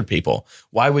the lizard people.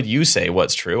 Why would you say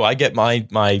what's true? I get my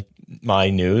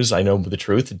news. I know the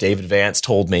truth. David Vance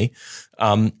told me.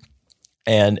 And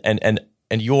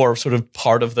you're sort of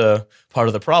part of the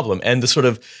problem. And the sort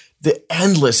of the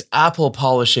endless apple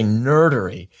polishing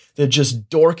nerdery, the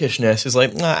just dorkishness is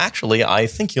like, actually, I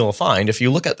think you'll find if you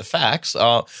look at the facts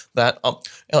that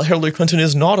Hillary Clinton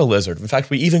is not a lizard. In fact,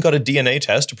 we even got a DNA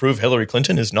test to prove Hillary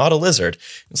Clinton is not a lizard.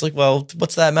 It's like, well,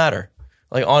 what's that matter?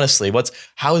 Like, honestly,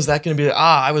 how is that going to be?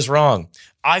 I was wrong.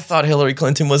 I thought Hillary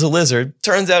Clinton was a lizard.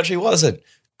 Turns out she wasn't.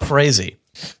 Crazy.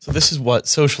 So this is what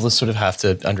socialists sort of have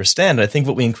to understand. And I think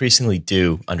what we increasingly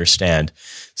do understand.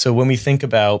 So when we think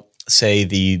about, say,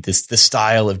 the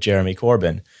style of Jeremy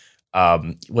Corbyn,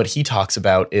 what he talks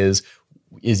about is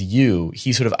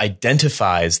he sort of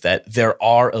identifies that there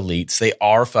are elites, they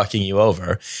are fucking you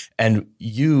over, and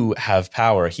you have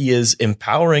power. He is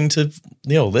empowering to,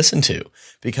 listen to,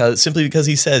 because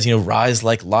he says, rise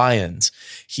like lions.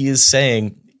 He is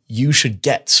saying you should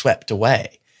get swept away.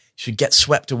 You should get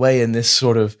swept away in this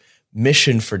sort of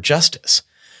mission for justice.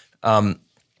 And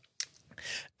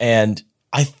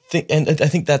I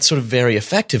think that's sort of very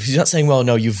effective. He's not saying, well,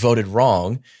 no, you voted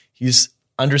wrong. He's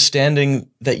understanding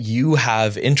that you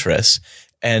have interests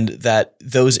and that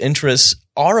those interests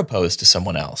are opposed to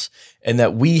someone else, and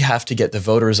that we have to get the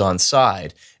voters on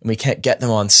side, and we can't get them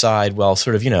on side while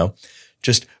sort of,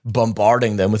 just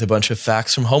bombarding them with a bunch of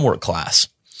facts from homework class.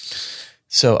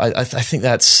 So I think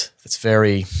that's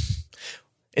very,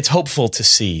 it's hopeful to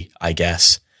see, I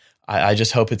guess. I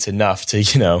just hope it's enough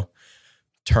to,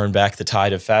 turn back the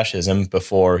tide of fascism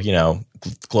before,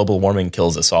 global warming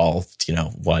kills us all,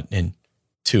 in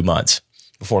 2 months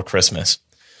before Christmas.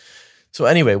 So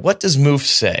anyway, what does Mouffe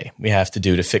say we have to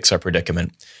do to fix our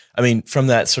predicament? I mean, from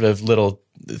that sort of little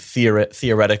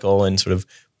theoretical and sort of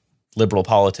liberal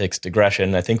politics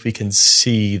digression, I think we can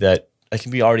see that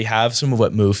we already have some of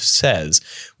what Mouffe says,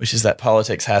 which is that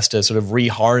politics has to sort of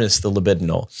reharness the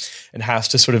libidinal and has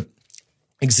to sort of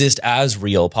exist as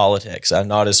real politics and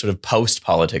not as sort of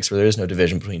post-politics where there is no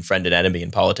division between friend and enemy,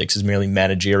 and politics is merely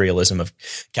managerialism of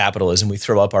capitalism. We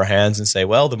throw up our hands and say,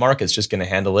 well, the market's just going to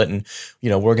handle it and,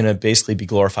 we're going to basically be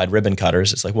glorified ribbon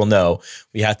cutters. It's like, well, no,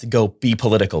 we have to go be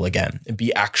political again and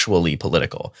be actually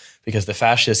political because the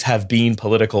fascists have been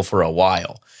political for a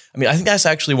while. I mean, I think that's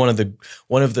actually one of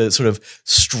the sort of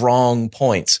strong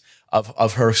points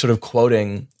of her sort of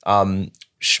quoting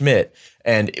Schmitt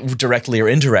and directly or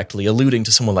indirectly alluding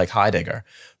to someone like Heidegger,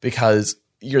 because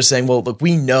you're saying, well, look,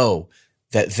 we know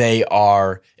that they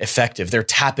are effective. They're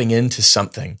tapping into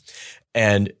something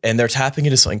and they're tapping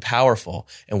into something powerful,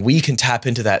 and we can tap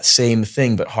into that same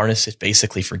thing, but harness it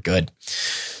basically for good.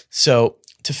 So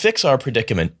to fix our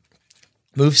predicament,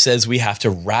 Mouffe says we have to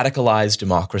radicalize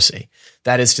democracy.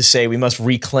 That is to say, we must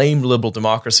reclaim liberal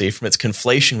democracy from its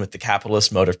conflation with the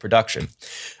capitalist mode of production.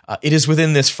 It is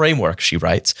within this framework, she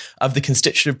writes, of the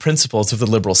constitutive principles of the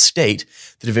liberal state,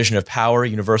 the division of power,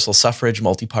 universal suffrage,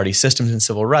 multi-party systems, and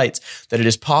civil rights, that it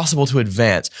is possible to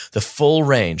advance the full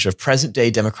range of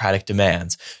present-day democratic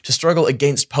demands. To struggle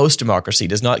against post-democracy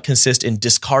does not consist in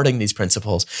discarding these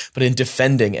principles, but in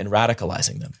defending and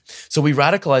radicalizing them. So we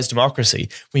radicalize democracy.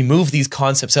 We move these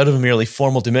concepts out of a merely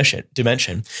formal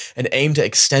dimension and aim to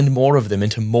extend more of them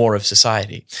into more of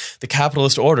society. The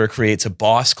capitalist order creates a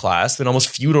boss class, an almost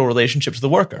feudal relationship to the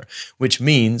worker, which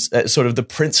means that sort of the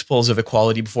principles of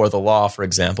equality before the law, for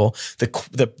example,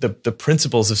 the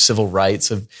principles of civil rights,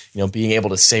 of being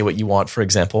able to say what you want, for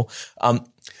example,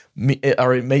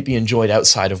 it may be enjoyed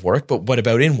outside of work, but what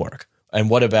about in work? And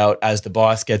what about as the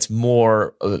boss gets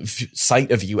more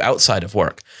sight of you outside of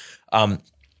work?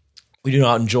 We do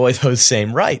not enjoy those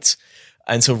same rights.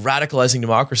 And so radicalizing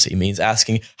democracy means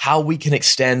asking how we can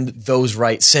extend those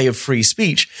rights, say of free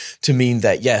speech, to mean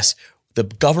that, yes, the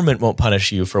government won't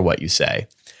punish you for what you say.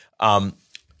 Not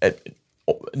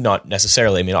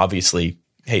necessarily. I mean, obviously,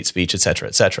 hate speech, et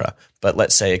cetera, but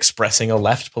let's say expressing a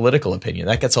left political opinion,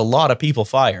 that gets a lot of people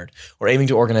fired, or aiming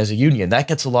to organize a union, that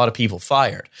gets a lot of people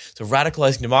fired. So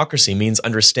radicalizing democracy means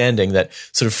understanding that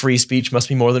sort of free speech must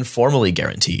be more than formally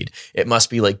guaranteed. It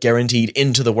must be guaranteed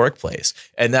into the workplace.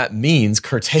 And that means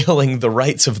curtailing the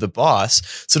rights of the boss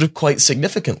sort of quite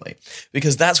significantly,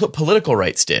 because that's what political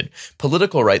rights did.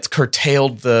 Political rights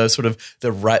curtailed the sort of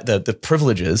the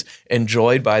privileges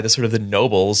enjoyed by the sort of the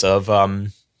nobles of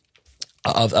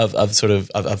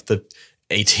the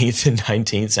 18th and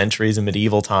 19th centuries and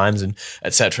medieval times and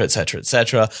et cetera,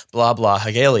 blah, blah,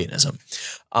 Hegelianism.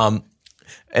 And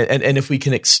if we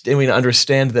can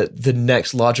understand that the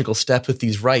next logical step with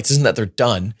these rights isn't that they're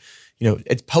done,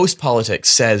 post-politics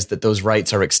says that those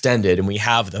rights are extended and we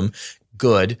have them.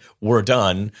 Good, we're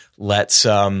done. Let's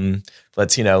tweet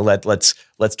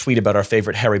about our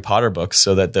favorite Harry Potter books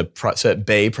so that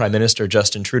Bay Prime Minister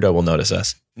Justin Trudeau will notice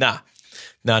us. Nah.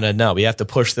 No. We have to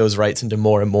push those rights into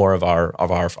more and more of our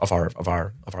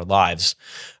lives,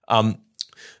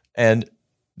 and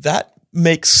that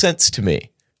makes sense to me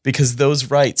because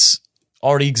those rights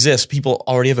already exist. People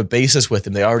already have a basis with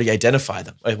them. They already identify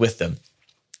them with them,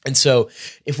 and so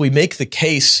if we make the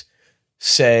case,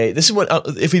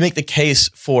 if we make the case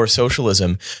for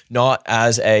socialism not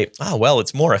as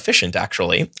it's more efficient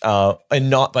actually, and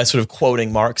not by sort of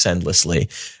quoting Marx endlessly,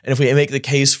 and if we make the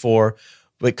case for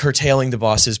curtailing the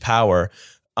boss's power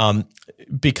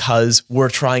because we're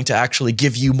trying to actually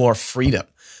give you more freedom.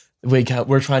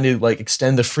 We're trying to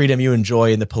extend the freedom you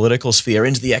enjoy in the political sphere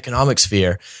into the economic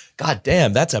sphere. God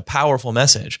damn, that's a powerful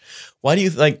message. Why do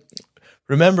you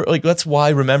remember Jeremy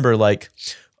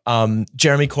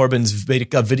Corbyn's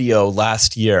made a video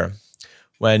last year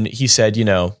when he said,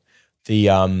 the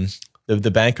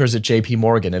bankers at JP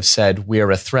Morgan have said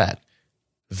we're a threat.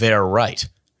 They're right.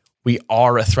 We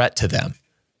are a threat to them.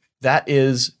 That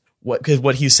is because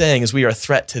what he's saying is we are a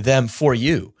threat to them for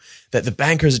you. That the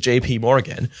bankers at JP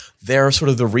Morgan, they're sort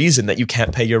of the reason that you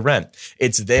can't pay your rent.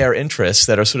 It's their interests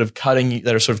that are sort of cutting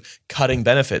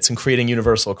benefits and creating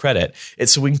universal credit.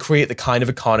 It's so we can create the kind of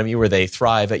economy where they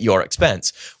thrive at your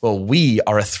expense. Well, we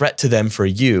are a threat to them for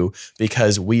you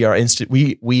because we are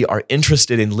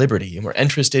interested in liberty and we're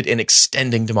interested in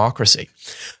extending democracy.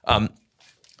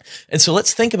 And so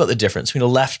let's think about the difference between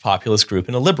a left populist group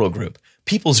and a liberal group.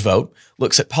 People's Vote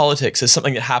looks at politics as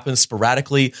something that happens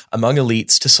sporadically among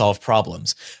elites to solve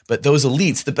problems. But those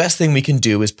elites, the best thing we can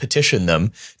do is petition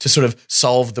them to sort of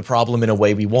solve the problem in a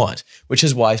way we want, which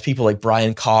is why people like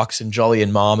Brian Cox and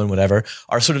Jolyon Mom and whatever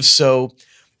are sort of so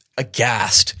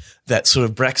aghast that sort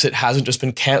of Brexit hasn't just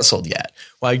been canceled yet.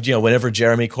 Why, whenever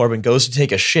Jeremy Corbyn goes to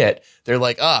take a shit, they're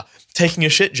like, taking a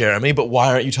shit, Jeremy, but why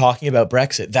aren't you talking about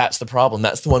Brexit? That's the problem.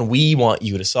 That's the one we want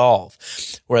you to solve.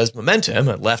 Whereas Momentum,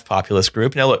 a left populist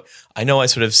group, now look, I know I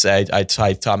sort of say, I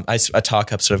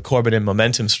talk up sort of Corbyn and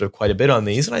Momentum sort of quite a bit on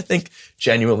these, and I think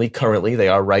genuinely currently they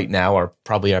are right now are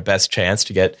probably our best chance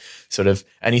to get sort of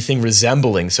anything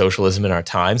resembling socialism in our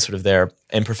time, sort of their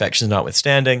imperfections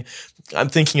notwithstanding. I'm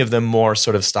thinking of them more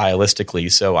sort of stylistically,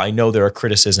 so I know there are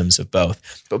criticisms of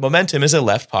both. But Momentum is a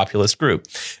left populist group,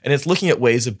 and it's looking at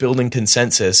ways of building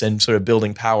consensus and sort of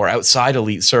building power outside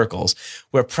elite circles,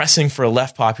 where pressing for a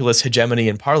left populist hegemony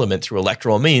in parliament through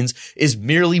electoral means is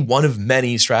merely one of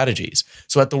many strategies.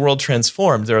 So at The World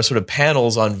Transformed, there are sort of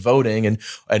panels on voting and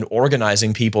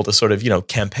organizing people to sort of,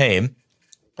 campaign.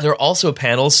 There are also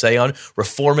panels, say, on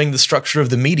reforming the structure of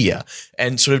the media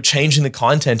and sort of changing the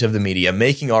content of the media,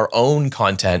 making our own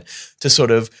content to sort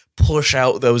of push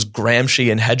out those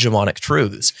Gramscian hegemonic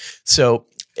truths. So,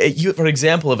 for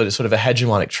example, of it, sort of a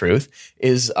hegemonic truth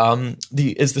is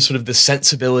the sort of the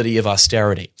sensibility of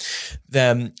austerity.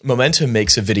 Then Momentum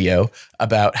makes a video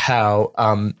about how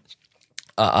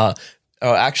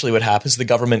actually what happens, the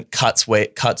government cuts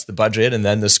the budget, and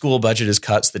then the school budget is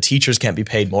cut, so the teachers can't be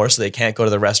paid more, so they can't go to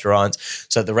the restaurants,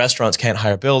 so the restaurants can't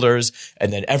hire builders,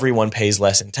 and then everyone pays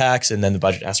less in tax, and then the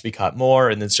budget has to be cut more,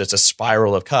 and it's just a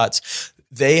spiral of cuts.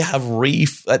 They have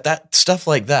that stuff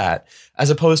like that,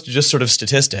 as opposed to just sort of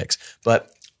statistics,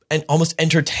 and almost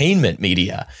entertainment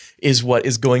media is what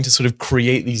is going to sort of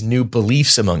create these new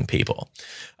beliefs among people,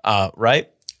 right?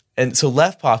 And so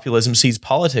left populism sees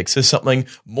politics as something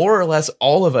more or less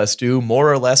all of us do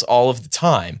more or less all of the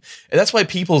time. And that's why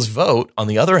People's Vote, on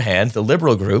the other hand, the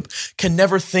liberal group, can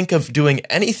never think of doing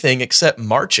anything except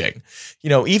marching.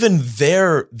 Even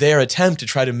their attempt to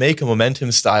try to make a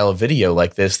Momentum style video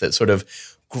like this that sort of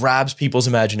grabs people's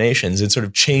imaginations and sort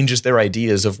of changes their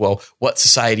ideas of, what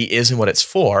society is and what it's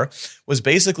for, was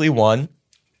basically one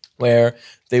where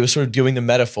they were sort of doing the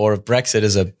metaphor of Brexit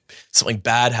as something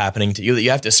bad happening to you that you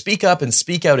have to speak up and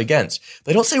speak out against.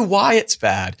 They don't say why it's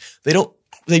bad.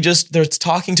 They're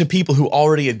talking to people who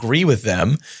already agree with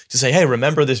them to say, hey,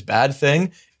 remember this bad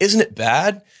thing? Isn't it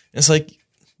bad? And it's like,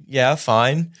 yeah,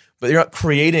 fine. But you're not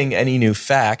creating any new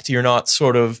fact. You're not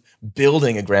sort of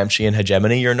building a Gramscian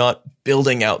hegemony. You're not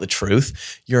building out the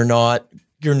truth. You're not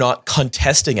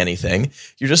contesting anything.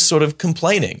 You're just sort of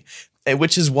complaining.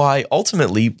 Which is why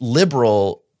ultimately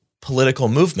liberal political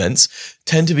movements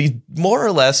tend to be more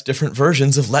or less different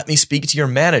versions of let me speak to your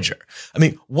manager. I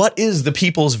mean, what is the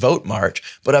People's Vote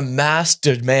March but a mass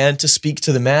demand to speak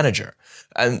to the manager?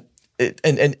 And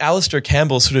Alistair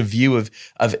Campbell's sort of view of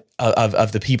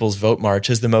the People's Vote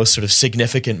March as the most sort of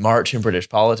significant march in British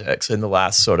politics in the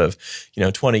last sort of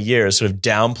 20 years, sort of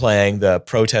downplaying the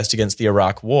protest against the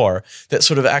Iraq War. That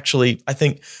sort of actually, I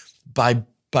think, by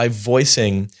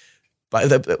voicing.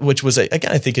 Which was,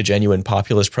 again, I think a genuine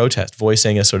populist protest,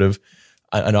 voicing a sort of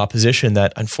an opposition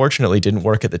that unfortunately didn't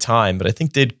work at the time, but I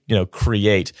think did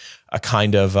create a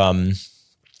kind of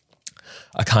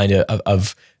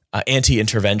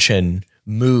anti-intervention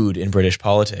mood in British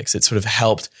politics. It sort of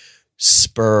helped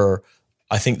spur,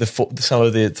 I think, some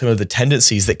of the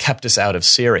tendencies that kept us out of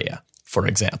Syria, for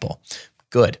example.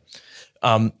 Good,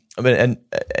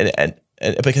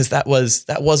 because that was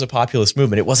a populist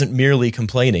movement. It wasn't merely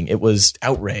complaining; it was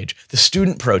outrage. The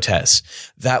student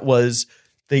protests, that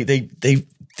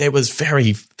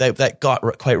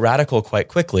got quite radical quite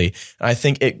quickly. And I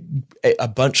think a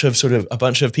bunch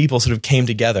of people sort of came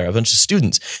together. A bunch of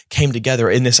students came together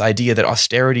in this idea that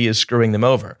austerity is screwing them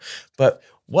over. But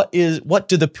what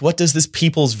does this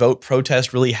People's Vote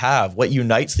protest really have? What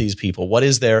unites these people? What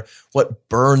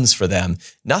burns for them?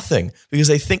 Nothing, because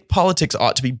they think politics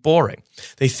ought to be boring.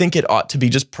 They think it ought to be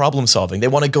just problem solving. They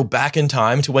want to go back in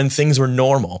time to when things were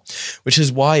normal, which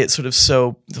is why it's sort of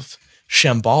so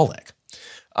shambolic.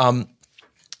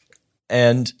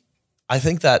 And I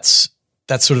think that's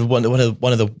sort of one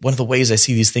of the ways I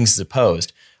see these things as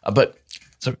opposed. But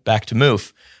so back to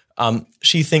Moof.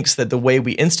 She thinks that the way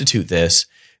we institute this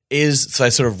is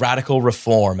sort of radical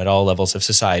reform at all levels of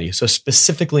society. So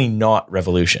specifically not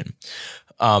revolution.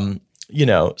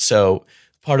 So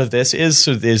part of this is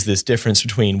this difference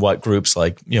between what groups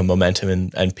like,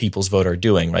 Momentum and People's Vote are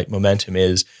doing, right? Momentum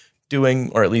is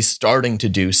doing, or at least starting to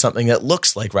do, something that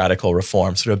looks like radical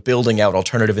reform, sort of building out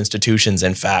alternative institutions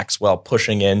and facts while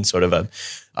pushing in sort of a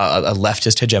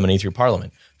leftist hegemony through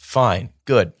parliament. Fine,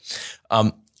 good.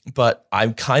 But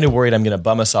I'm kind of worried I'm going to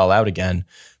bum us all out again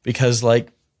because,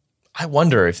 like, I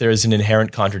wonder if there is an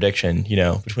inherent contradiction,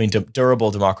 between durable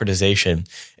democratization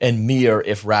and mere,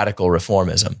 if radical,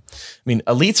 reformism. I mean,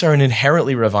 elites are an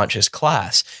inherently revanchist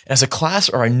class, and as a class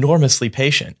are enormously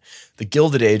patient. The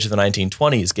Gilded Age of the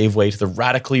 1920s gave way to the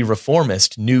radically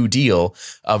reformist New Deal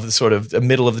of the sort of the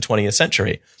middle of the 20th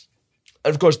century.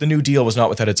 And of course, the New Deal was not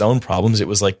without its own problems. It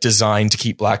was like designed to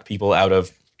keep black people out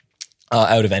of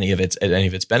any of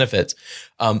its benefits.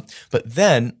 But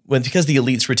then, because the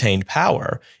elites retained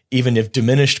power, even if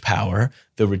diminished power,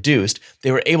 though reduced,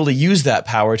 they were able to use that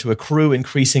power to accrue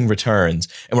increasing returns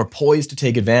and were poised to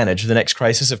take advantage of the next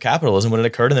crisis of capitalism when it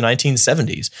occurred in the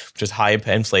 1970s, which was high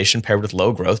inflation paired with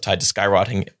low growth tied to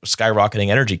skyrocketing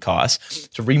energy costs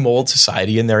to remold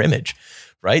society in their image,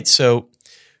 right? So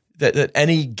that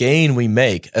any gain we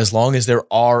make, as long as there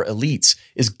are elites,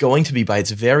 is going to be by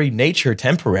its very nature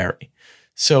temporary.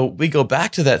 So we go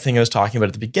back to that thing I was talking about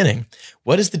at the beginning.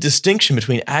 What is the distinction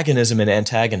between agonism and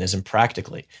antagonism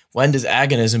practically? When does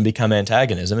agonism become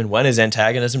antagonism, and when is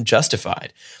antagonism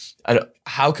justified? And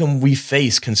how can we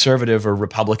face conservative or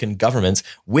Republican governments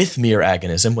with mere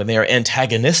agonism when they are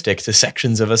antagonistic to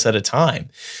sections of us at a time?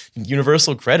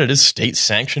 Universal credit is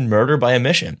state-sanctioned murder by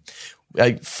omission.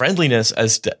 Friendliness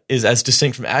is as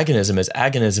distinct from agonism as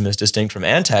agonism is distinct from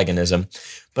antagonism.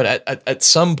 But at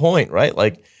some point, right,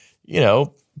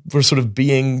 we're sort of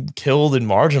being killed and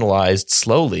marginalized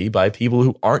slowly by people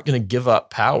who aren't going to give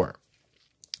up power.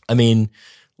 I mean,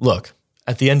 look,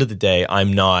 at the end of the day,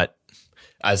 I'm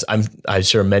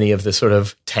sure many of the sort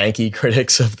of tanky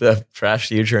critics of the trash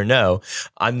future know,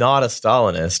 I'm not a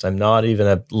Stalinist. I'm not even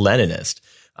a Leninist.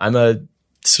 I'm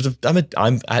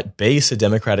at base a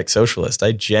democratic socialist.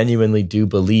 I genuinely do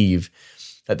believe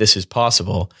that this is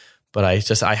possible, but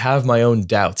I have my own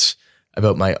doubts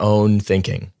about my own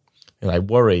thinking. And I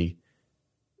worry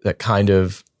that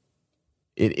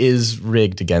it is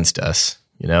rigged against us,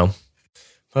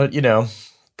 But,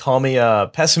 call me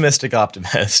a pessimistic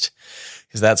optimist,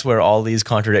 because that's where all these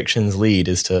contradictions lead,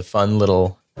 is to fun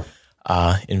little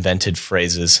invented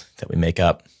phrases that we make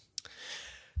up.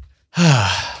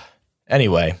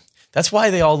 Anyway, that's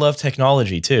why they all love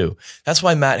technology too. That's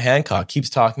why Matt Hancock keeps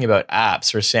talking about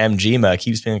apps, or Sam Jima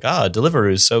keeps being like,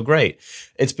 Deliveroo is so great.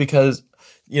 It's because,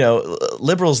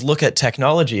 liberals look at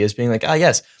technology as being like,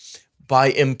 yes, by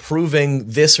improving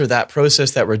this or that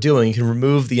process that we're doing, you can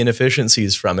remove the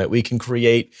inefficiencies from it. We can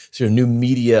create sort of new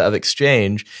media of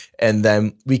exchange, and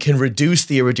then we can reduce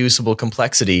the irreducible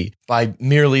complexity by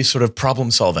merely sort of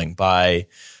problem solving, by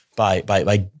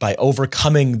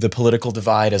overcoming the political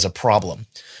divide as a problem.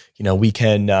 We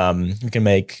can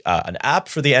make an app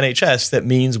for the NHS that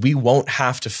means we won't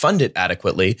have to fund it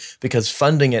adequately, because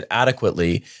funding it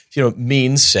adequately,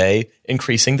 means, say,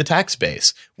 increasing the tax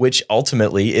base, which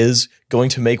ultimately is going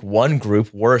to make one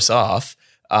group worse off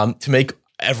to make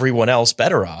everyone else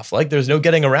better off. Like, there's no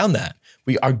getting around that.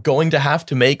 We are going to have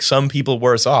to make some people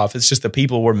worse off. It's just the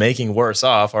people we're making worse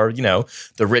off are,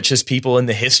 the richest people in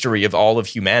the history of all of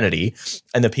humanity,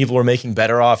 and the people we're making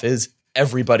better off is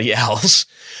everybody else.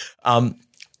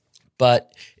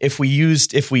 But if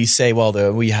we say,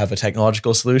 we have a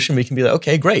technological solution, we can be like,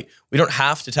 okay, great. We don't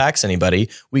have to tax anybody.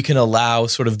 We can allow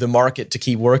sort of the market to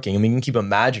keep working, and we can keep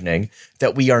imagining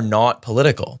that we are not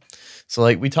political. So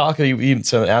like we talk,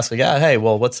 so ask like, hey,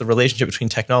 well, what's the relationship between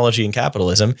technology and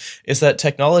capitalism? Is that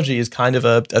technology is kind of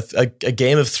a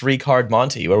game of 3-card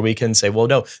Monte, where we can say, well,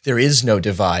 no, there is no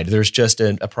divide. There's just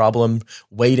a problem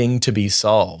waiting to be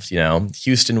solved.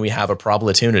 Houston, we have a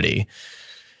problemtunity.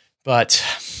 But,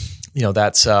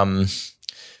 that's,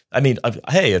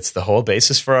 hey, it's the whole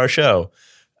basis for our show.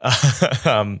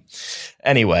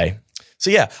 Anyway, so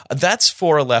yeah, that's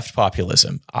for left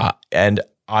populism. And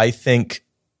I think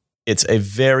it's a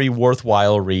very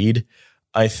worthwhile read.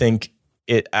 I think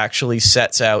it actually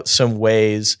sets out some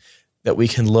ways that we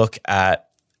can look at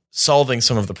solving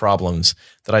some of the problems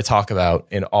that I talk about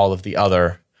in all of the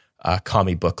other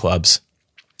commie book clubs.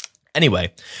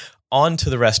 Anyway, on to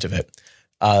the rest of it.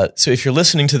 So if you're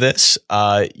listening to this,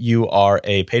 you are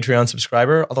a Patreon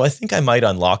subscriber, although I think I might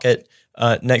unlock it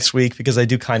next week, because I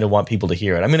do kind of want people to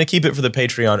hear it. I'm going to keep it for the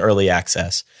Patreon early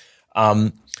access.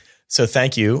 So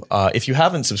thank you. If you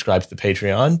haven't subscribed to the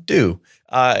Patreon, do.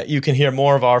 You can hear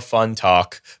more of our fun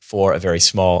talk for a very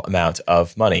small amount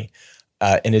of money.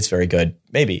 And it's very good.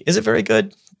 Maybe. Is it very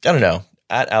good? I don't know.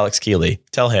 At Alex Keeley.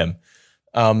 Tell him.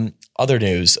 Other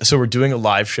news. So we're doing a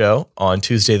live show on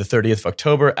Tuesday, the 30th of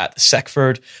October at the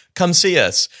Seckford. Come see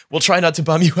us. We'll try not to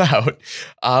bum you out.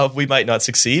 We might not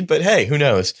succeed, but hey, who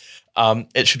knows?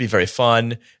 It should be very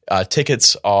fun.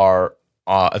 Tickets are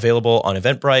available on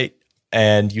Eventbrite,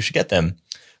 and you should get them.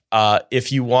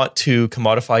 If you want to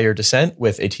commodify your dissent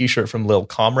with a t-shirt from Lil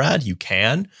Comrade, you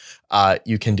can.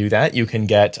 You can do that. You can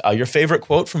get your favorite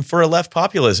quote from Fur Left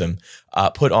Populism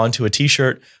put onto a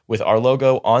t-shirt with our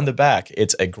logo on the back.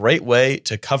 It's a great way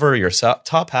to cover your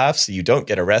top half so you don't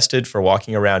get arrested for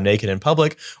walking around naked in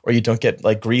public, or you don't get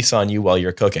like grease on you while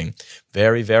you're cooking.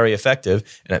 Very, very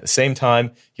effective. And at the same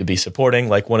time, you'll be supporting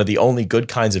like one of the only good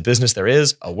kinds of business there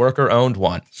is, a worker-owned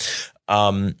one.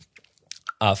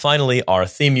 Finally, our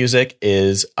theme music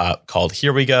is called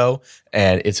Here We Go,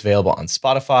 and it's available on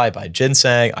Spotify by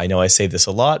Ginseng. I know I say this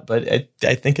a lot, but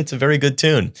I think it's a very good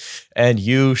tune, and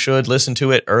you should listen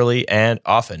to it early and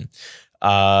often.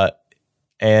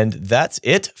 And that's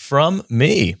it from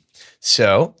me.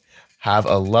 So have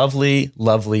a lovely,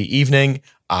 lovely evening.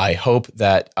 I hope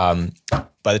that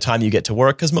by the time you get to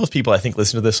work, because most people, I think,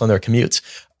 listen to this on their commutes,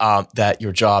 that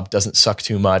your job doesn't suck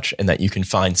too much and that you can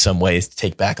find some ways to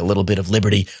take back a little bit of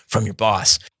liberty from your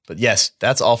boss. But yes,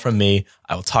 that's all from me.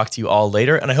 I will talk to you all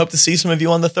later, and I hope to see some of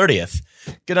you on the 30th.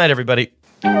 Good night, everybody.